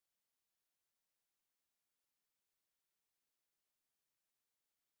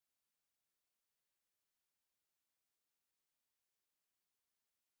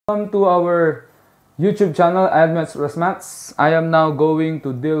Welcome to our YouTube channel, Maths. I am now going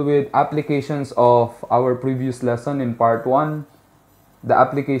to deal with applications of our previous lesson in part 1, the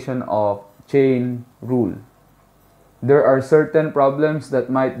application of chain rule. There are certain problems that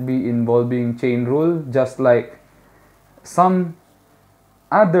might be involving chain rule, just like some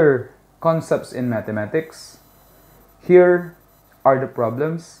other concepts in mathematics. Here are the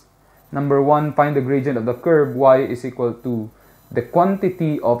problems. Number 1, find the gradient of the curve y is equal to the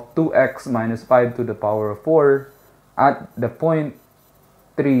quantity of 2x minus 5 to the power of 4 at the point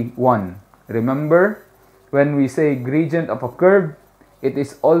 3, 1. Remember, when we say gradient of a curve, it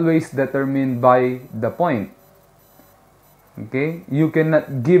is always determined by the point. Okay? You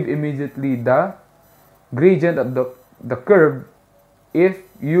cannot give immediately the gradient of the curve if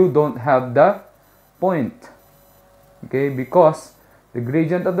you don't have the point. Okay? Because the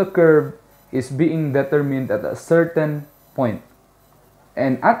gradient of the curve is being determined at a certain point.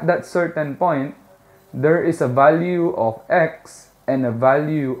 And at that certain point, there is a value of x and a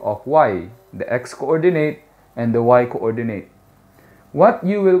value of y, the x coordinate and the y coordinate. What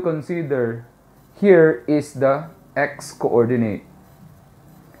you will consider here is the x coordinate.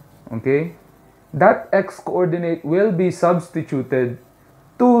 Okay? That x coordinate will be substituted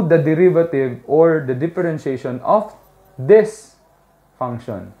to the derivative or the differentiation of this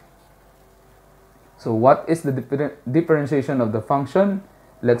function. So what is the differentiation of the function?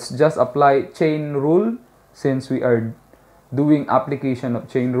 Let's just apply chain rule since we are doing application of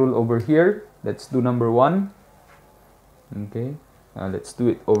chain rule over here. Let's do number 1. Okay, let's do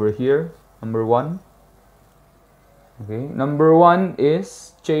it over here. Number 1. Okay, number 1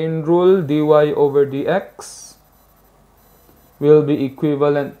 is chain rule dy over dx will be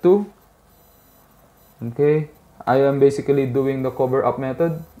equivalent to, okay, I am basically doing the cover up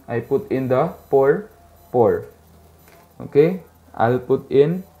method. I put in the 4. Okay, I'll put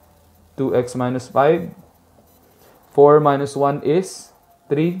in 2x minus 5. 4 minus 1 is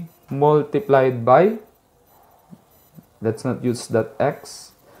 3 multiplied by, let's not use that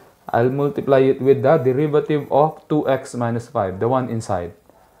x. I'll multiply it with the derivative of 2x minus 5, the one inside.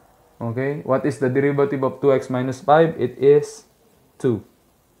 Okay, what is the derivative of 2x minus 5? It is 2.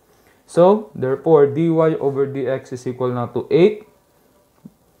 So, therefore, dy over dx is equal now to 8.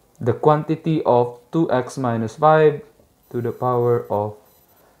 The quantity of 2x minus 5 to the power of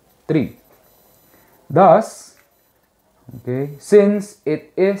 3. Thus, okay, since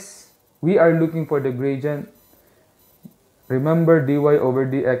we are looking for the gradient, remember dy over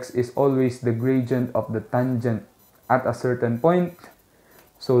dx is always the gradient of the tangent at a certain point.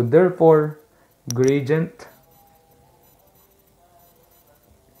 So therefore, gradient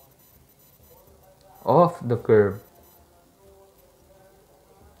of the curve,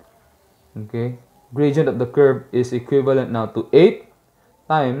 okay, gradient of the curve is equivalent now to 8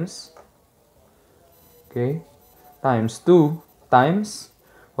 times, okay, times 2 times,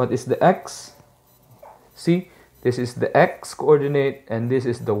 what is the x? See, this is the x coordinate and this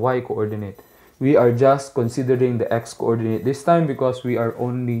is the y coordinate. We are just considering the x coordinate this time because we are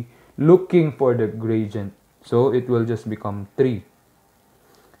only looking for the gradient. So it will just become 3.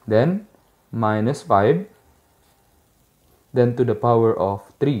 Then minus 5. Then to the power of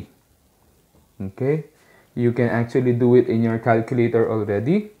 3. Okay. You can actually do it in your calculator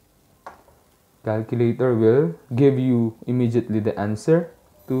already. Calculator will give you immediately the answer.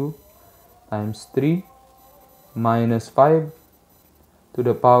 2 times 3 minus 5 to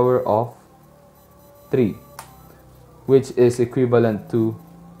the power of 3, which is equivalent to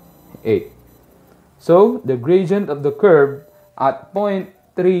 8. So the gradient of the curve at point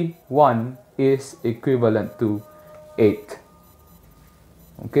 3, 1 is equivalent to 8.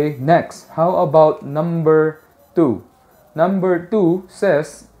 Okay, next, how about number 2? Number 2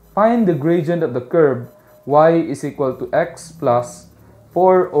 says, find the gradient of the curve y is equal to x plus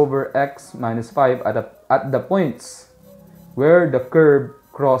 4 over x minus 5 at the points where the curve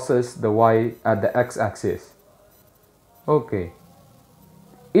crosses the y at the x-axis. Okay.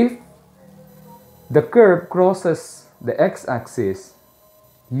 If the curve crosses the x-axis,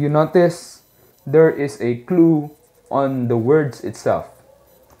 you notice there is a clue on the words itself.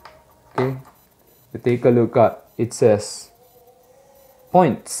 Okay. You take a look at, it says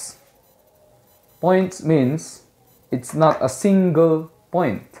points. Points means it's not a single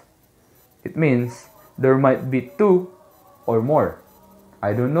point. It means there might be 2 or more.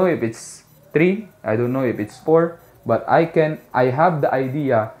 I don't know if it's 3, I don't know if it's 4, but I have the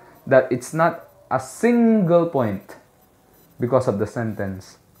idea that it's not a single point because of the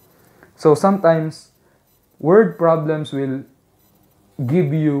sentence. So sometimes word problems will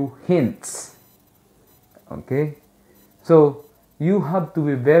give you hints. Okay? So you have to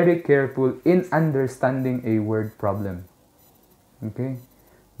be very careful in understanding a word problem. Okay?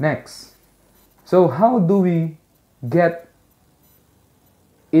 Next. So how do we get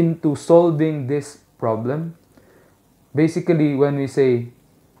into solving this problem? Basically, when we say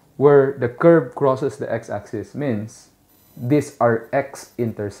where the curve crosses the x-axis, means these are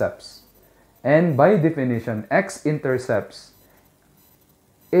x-intercepts. And by definition, x-intercepts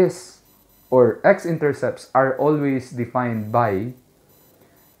are always defined by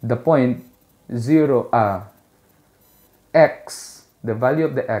the point 0, x, the value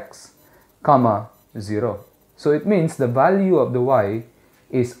of the x, comma, 0. So it means the value of the y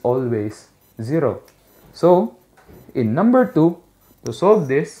is always 0. So, in number 2, to solve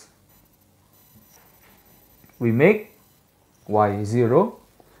this, we make y 0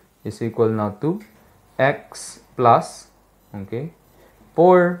 is equal now to x plus, okay,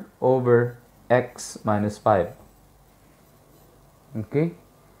 4 over x minus 5. Okay,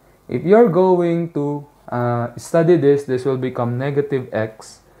 if you're going to study this, this will become negative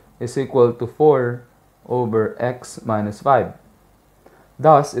x is equal to 4 over x minus 5.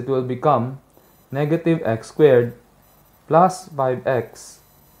 Thus, it will become negative x squared plus 5x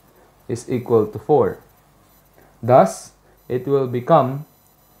is equal to 4. Thus, it will become,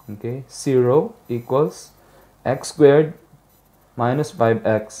 okay, 0 equals x squared minus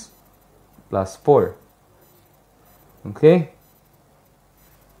 5x plus 4. Okay?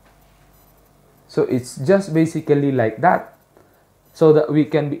 So, it's just basically like that, so that we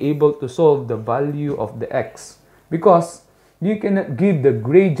can be able to solve the value of the x. Because you cannot give the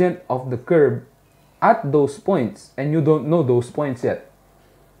gradient of the curve at those points, and you don't know those points yet.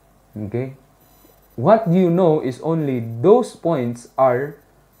 Okay? What you know is only those points are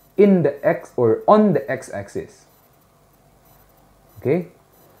in the x or on the x-axis. Okay?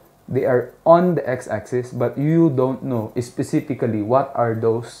 They are on the x-axis, but you don't know specifically what are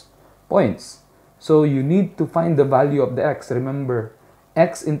those points. So you need to find the value of the x. Remember,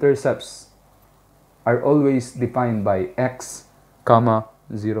 x-intercepts are always defined by x, comma,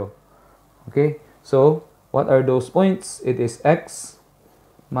 0. Okay? So, what are those points? It is x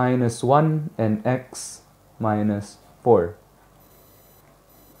minus 1 and x minus 4.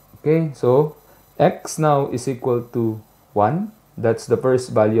 Okay, so x now is equal to 1. That's the first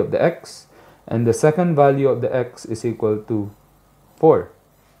value of the x. And the second value of the x is equal to 4.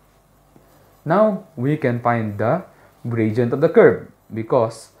 Now, we can find the gradient of the curve.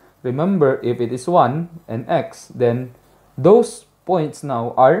 Because, remember, if it is 1 and x, then those points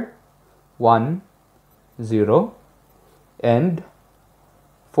now are 1, 0, and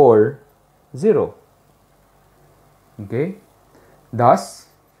 4, 0. Okay? Thus,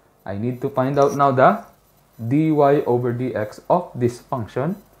 I need to find out now the dy over dx of this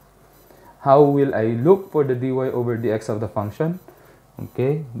function. How will I look for the dy over dx of the function?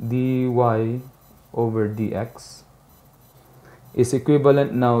 Okay, dy over dx is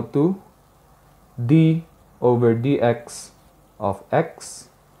equivalent now to d over dx of x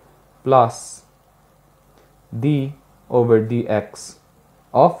plus d over dx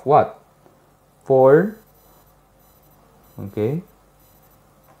of what? 4, okay,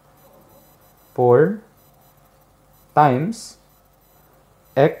 4 times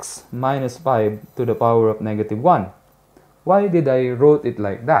x minus 5 to the power of negative 1. Why did I wrote it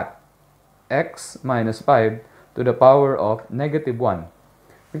like that? X minus 5 to the power of negative 1.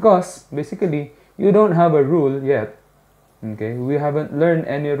 Because basically, you don't have a rule yet. Okay, we haven't learned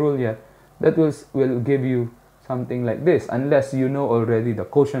any rule yet that will give you something like this, unless you know already the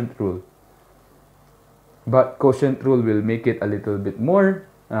quotient rule. But quotient rule will make it a little bit more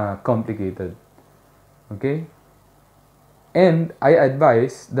complicated. Okay? And I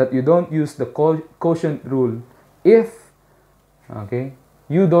advise that you don't use the quotient rule if, okay,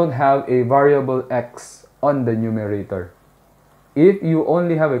 you don't have a variable x on the numerator. If you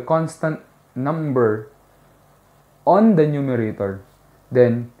only have a constant number on the numerator,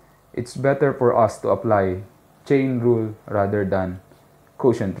 then it's better for us to apply chain rule rather than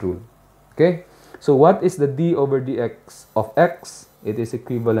quotient rule. Okay? So what is the d over dx of x? It is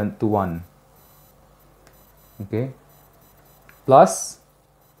equivalent to 1. Okay? Plus,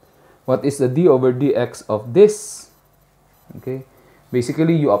 what is the d over dx of this? Okay?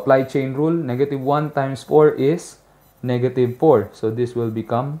 Basically, you apply chain rule. Negative 1 times 4 is negative 4. So this will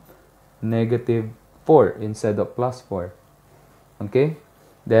become negative 4 instead of plus 4. Okay?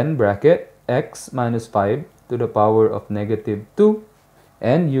 Then bracket x minus 5 to the power of negative 2.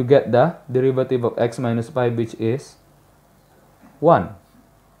 And you get the derivative of x minus 5, which is 1.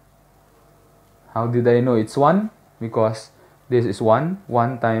 How did I know it's 1? Because this is 1.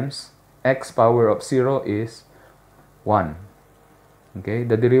 1 times x power of 0 is 1. Okay,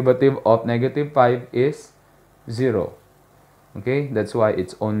 the derivative of negative 5 is 0. Okay, that's why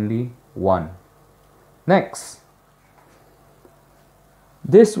it's only 1. Next,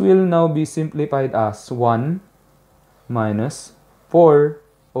 this will now be simplified as 1 minus 4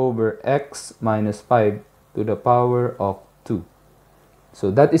 over x minus 5 to the power of 2.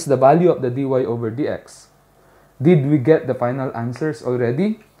 So that is the value of the dy over dx. Did we get the final answers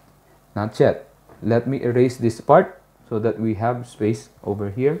already? Not yet. Let me erase this part so that we have space over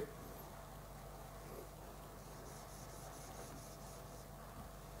here.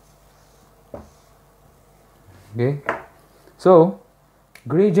 Okay, so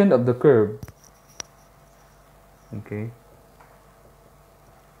gradient of the curve, okay,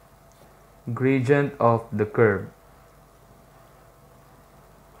 gradient of the curve.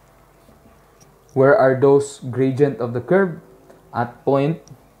 Where are those gradient of the curve? At point,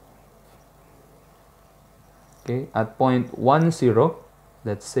 okay, at point 1, 0.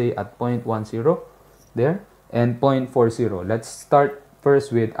 Let's say at point 1, 0 there, and point 4, 0. Let's start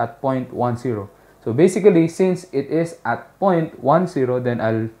first with at point 1, 0. So basically, since it is at point 1, 0, then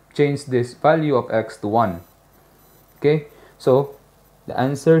I'll change this value of x to 1. Okay, so the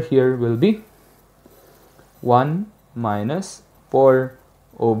answer here will be 1 minus 4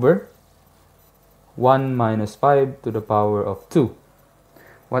 over 1 minus 5 to the power of 2.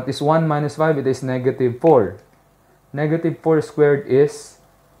 What is 1 minus 5? It is negative 4. Negative 4 squared is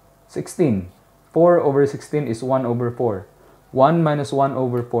 16. 4 over 16 is 1 over 4. 1 minus 1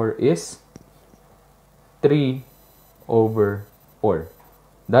 over 4 is 3 over 4.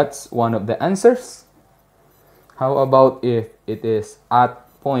 That's one of the answers. How about if it is at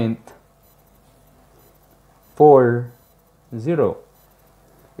point 4, 0?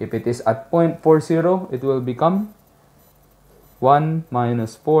 If it is at point 4, 0, it will become 1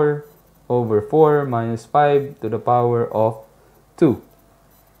 minus 4 over 4 minus 5 to the power of 2.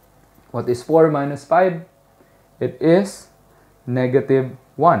 What is 4 minus 5? It is negative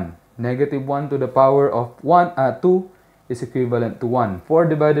 1. Negative 1 to the power of 2 is equivalent to 1. 4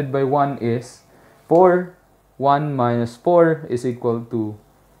 divided by 1 is 4. 1 minus 4 is equal to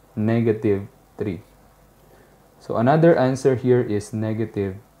negative 3. So another answer here is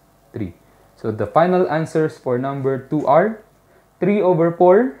negative 3. So the final answers for number 2 are 3 over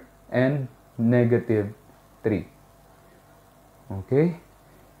 4 and negative 3. Okay,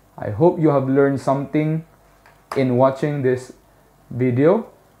 I hope you have learned something in watching this video.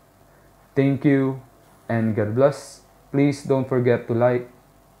 Thank you and God bless. Please don't forget to like,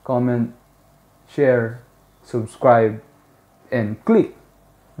 comment, share, subscribe, and click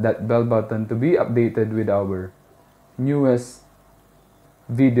that bell button to be updated with our newest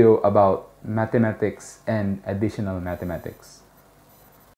video about mathematics and additional mathematics.